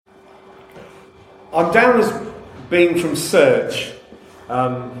I'm down as being from Search,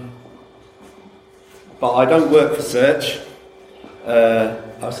 but I don't work for Search.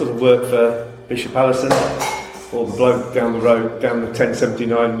 I sort of work for Bishop Allison, or the bloke down the road, down the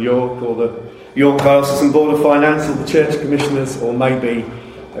 1079 York, or the York Diocesan Board of Finance, or the Church Commissioners, or maybe,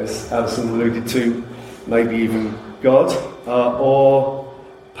 as Alison alluded to, maybe even God, or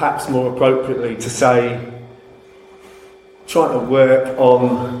perhaps more appropriately to say, trying to work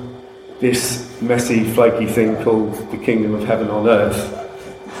on this messy, flaky thing called the kingdom of heaven on earth.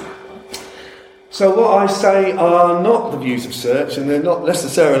 So what I say are not the views of Search, and they're not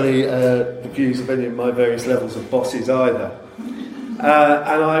necessarily the views of any of my various levels of bosses either. And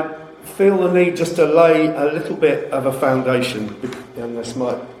I feel the need just to lay a little bit of a foundation, and this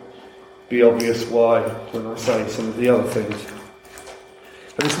might be obvious why when I say some of the other things.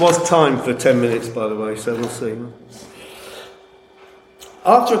 And this was timed for 10 minutes, by the way, so we'll see.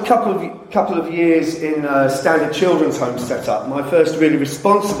 After a couple of years in a standard children's home set-up, my first really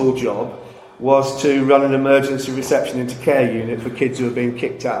responsible job was to run an emergency reception into care unit for kids who were being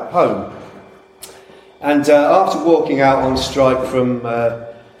kicked out of home. And after walking out on strike from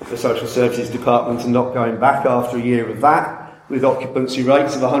the Social Services Department and not going back after a year of that, with occupancy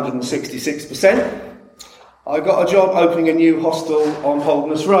rates of 166%, I got a job opening a new hostel on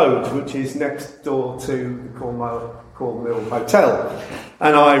Holderness Road, which is next door to the Cornwall Hotel.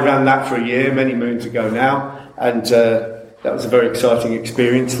 And I ran that for a year, many moons ago now, and that was a very exciting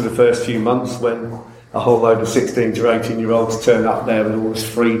experience for the first few months when a whole load of 16 to 18-year-olds turn up there with all this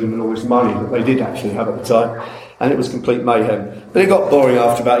freedom and all this money that they did actually have at the time, and it was complete mayhem. But it got boring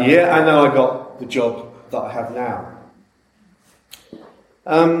after about a year, and then I got the job that I have now.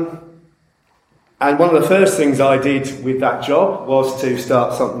 And one of the first things I did with that job was to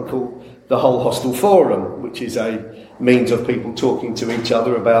start something called the Whole Hostel Forum, which is a means of people talking to each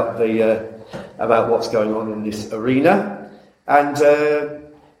other about what's going on in this arena. And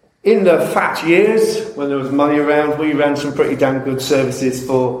in the fat years, when there was money around, we ran some pretty damn good services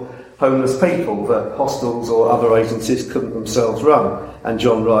for homeless people that hostels or other agencies couldn't themselves run. And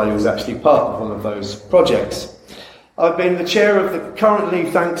John Riley was actually part of one of those projects. I've been the chair of the currently,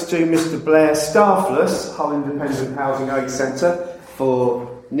 thanks to Mr. Blair, staffless Hull Independent Housing Aid Centre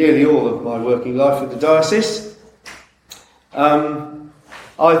for nearly all of my working life with the diocese.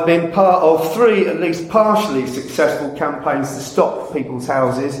 I've been part of 3 at least partially successful campaigns to stop people's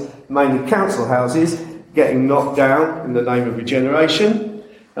houses, mainly council houses, getting knocked down in the name of regeneration.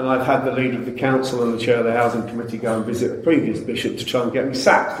 And I've had the leader of the council and the chair of the housing committee go and visit a previous bishop to try and get me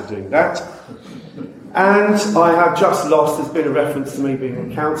sacked for doing that. And I have just lost, there's been a reference to me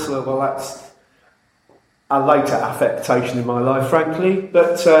being a councillor, well that's a later affectation in my life, frankly,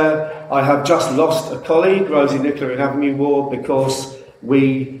 but I have just lost a colleague, Rosie Nicola in Avenue Ward, because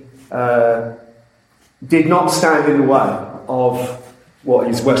we did not stand in the way of what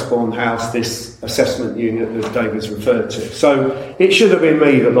is Westbourne House, this assessment unit that David's referred to. So it should have been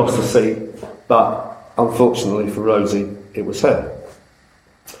me that lost the seat, but unfortunately for Rosie, it was her.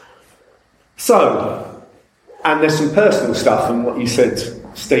 So, and there's some personal stuff, and what you said,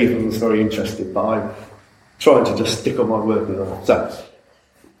 Stephen was very interested, but I'm trying to just stick on my work with them. So,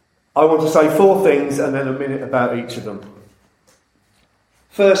 I want to say 4 things and then a minute about each of them.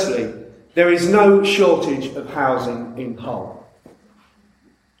 Firstly, there is no shortage of housing in Hull.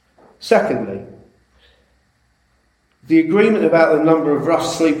 Secondly, the agreement about the number of rough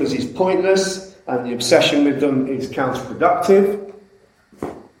sleepers is pointless and the obsession with them is counterproductive.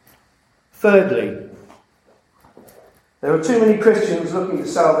 Thirdly, there are too many Christians looking to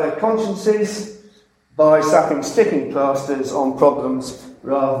salve their consciences by slapping sticking plasters on problems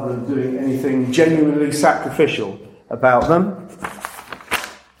rather than doing anything genuinely sacrificial about them.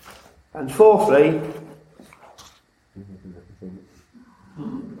 And fourthly,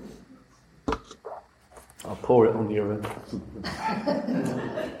 I'll pour it on you.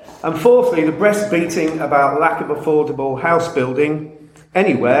 And fourthly, the breast beating about lack of affordable house building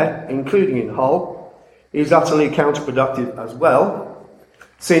anywhere, including in Hull, is utterly counterproductive as well,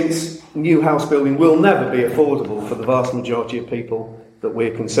 since new house building will never be affordable for the vast majority of people that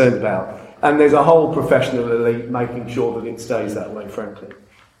we're concerned about. And there's a whole professional elite making sure that it stays that way, frankly.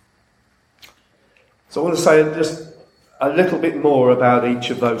 So I want to say just a little bit more about each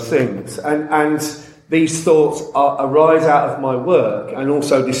of those things. And these thoughts arise out of my work and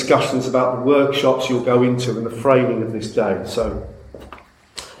also discussions about the workshops you'll go into and the framing of this day. So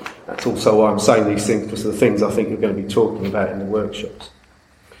that's also why I'm saying these things, because of the things I think we're going to be talking about in the workshops.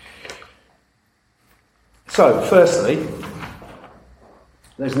 So, firstly,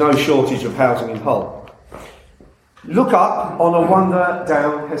 there's no shortage of housing in Hull. Look up on a wander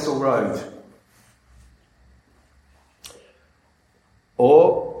down Hessel Road.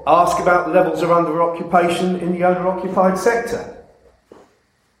 Or ask about levels of under-occupation in the owner-occupied sector.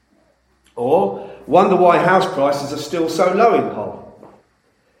 Or wonder why house prices are still so low in Hull.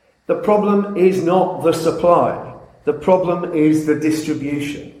 The problem is not the supply. The problem is the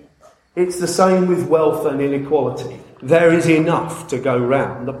distribution. It's the same with wealth and inequality. There is enough to go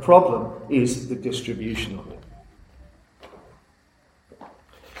round. The problem is the distribution of it.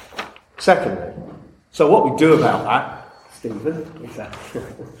 Secondly, so what we do about that, Stephen, exactly.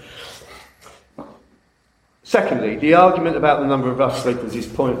 Secondly, the argument about the number of rough sleepers is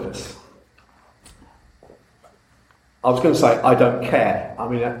pointless. I was going to say, I don't care. I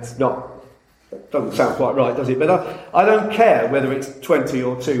mean, doesn't sound quite right, does it? But I don't care whether it's 20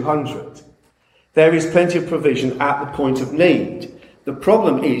 or 200. There is plenty of provision at the point of need. The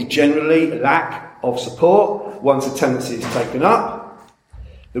problem is generally lack of support once a tenancy is taken up,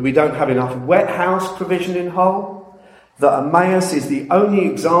 that we don't have enough wet house provision in Hull, that Emmaus is the only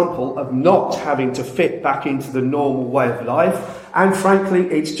example of not having to fit back into the normal way of life, and frankly,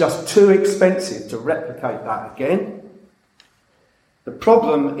 it's just too expensive to replicate that again. The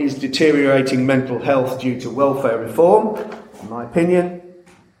problem is deteriorating mental health due to welfare reform, in my opinion.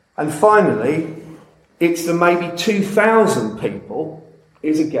 And finally, it's the maybe 2,000 people,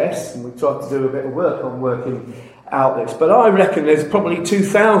 is a guess, and we tried to do a bit of work on working out this, but I reckon there's probably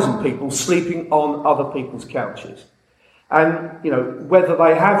 2,000 people sleeping on other people's couches. And, whether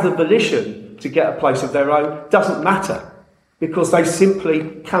they have the volition to get a place of their own doesn't matter, because they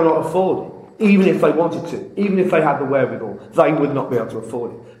simply cannot afford it. Even if they wanted to, even if they had the wherewithal, they would not be able to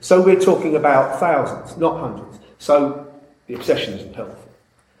afford it. So we're talking about thousands, not hundreds. So the obsession isn't helpful.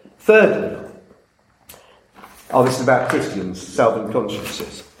 Thirdly, this is about Christians, salving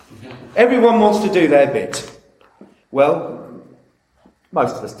consciences. Everyone wants to do their bit. Well,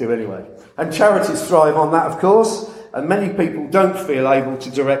 most of us do anyway. And charities thrive on that, of course, and many people don't feel able to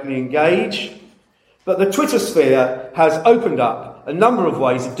directly engage. But the Twitter sphere has opened up a number of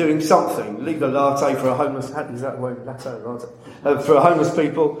ways of doing something. Leave a latte for a homeless... Is that a word? Latte? For a homeless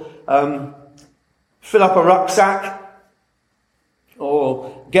people. Fill up a rucksack.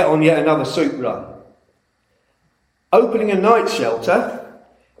 Or get on yet another soup run. Opening a night shelter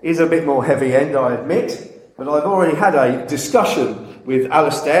is a bit more heavy end, I admit. But I've already had a discussion with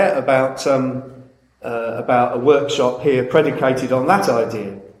Alistair about a workshop here predicated on that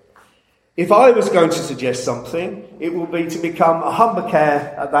idea. If I was going to suggest something, it would be to become a Humber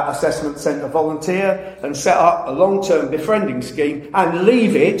Care at that assessment centre volunteer and set up a long-term befriending scheme and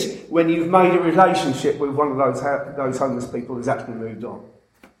leave it when you've made a relationship with one of those homeless people who's actually moved on.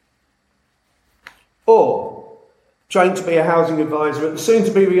 Or train to be a housing advisor at the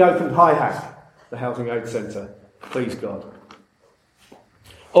soon-to-be reopened High Hack, the Housing Aid Centre, please God.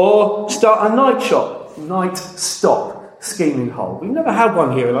 Or start a night stop scheme in Hull. We've never had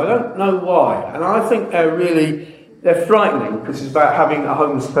one here, and I don't know why. And I think they're frightening, because it's about having a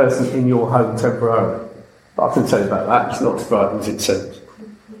homeless person in your home temporarily. But I can tell you about that. It's not as frightening as it seems.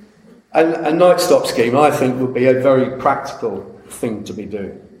 And a night stop scheme, I think, would be a very practical thing to be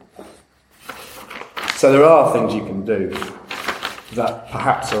doing. So there are things you can do that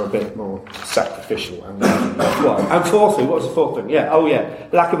perhaps are a bit more sacrificial and worthwhile. And fourthly, what's the fourth thing?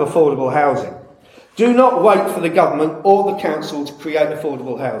 Lack of affordable housing. Do not wait for the government or the council to create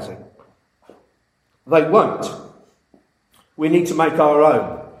affordable housing. They won't. We need to make our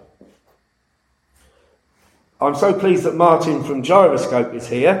own. I'm so pleased that Martin from Gyroscope is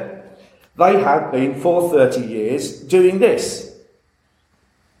here. They have been for 30 years doing this.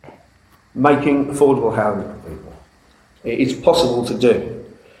 Making affordable housing for people. It is possible to do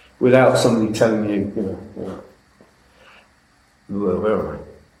without somebody telling you, where are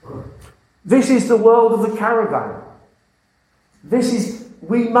we? This is the world of the caravan.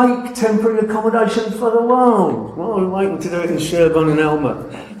 We make temporary accommodation for the world. Well, we're waiting to do it in Sherborne and Elmer,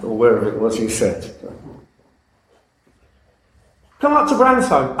 or wherever it was you said. Come up to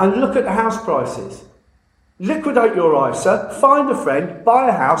Bransholme and look at the house prices. Liquidate your ISA, find a friend, buy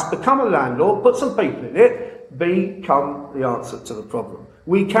a house, become a landlord, put some people in it, become the answer to the problem.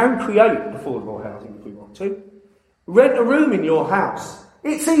 We can create affordable housing if we want to. Rent a room in your house.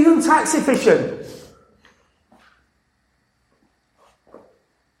 It's even tax efficient.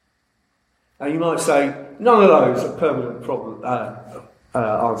 And you might say, none of those are permanent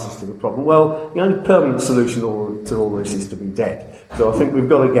answers to the problem. Well, the only permanent solution to all this is to be dead. So I think we've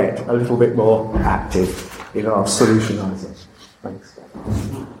got to get a little bit more active in our solutionising. Thanks.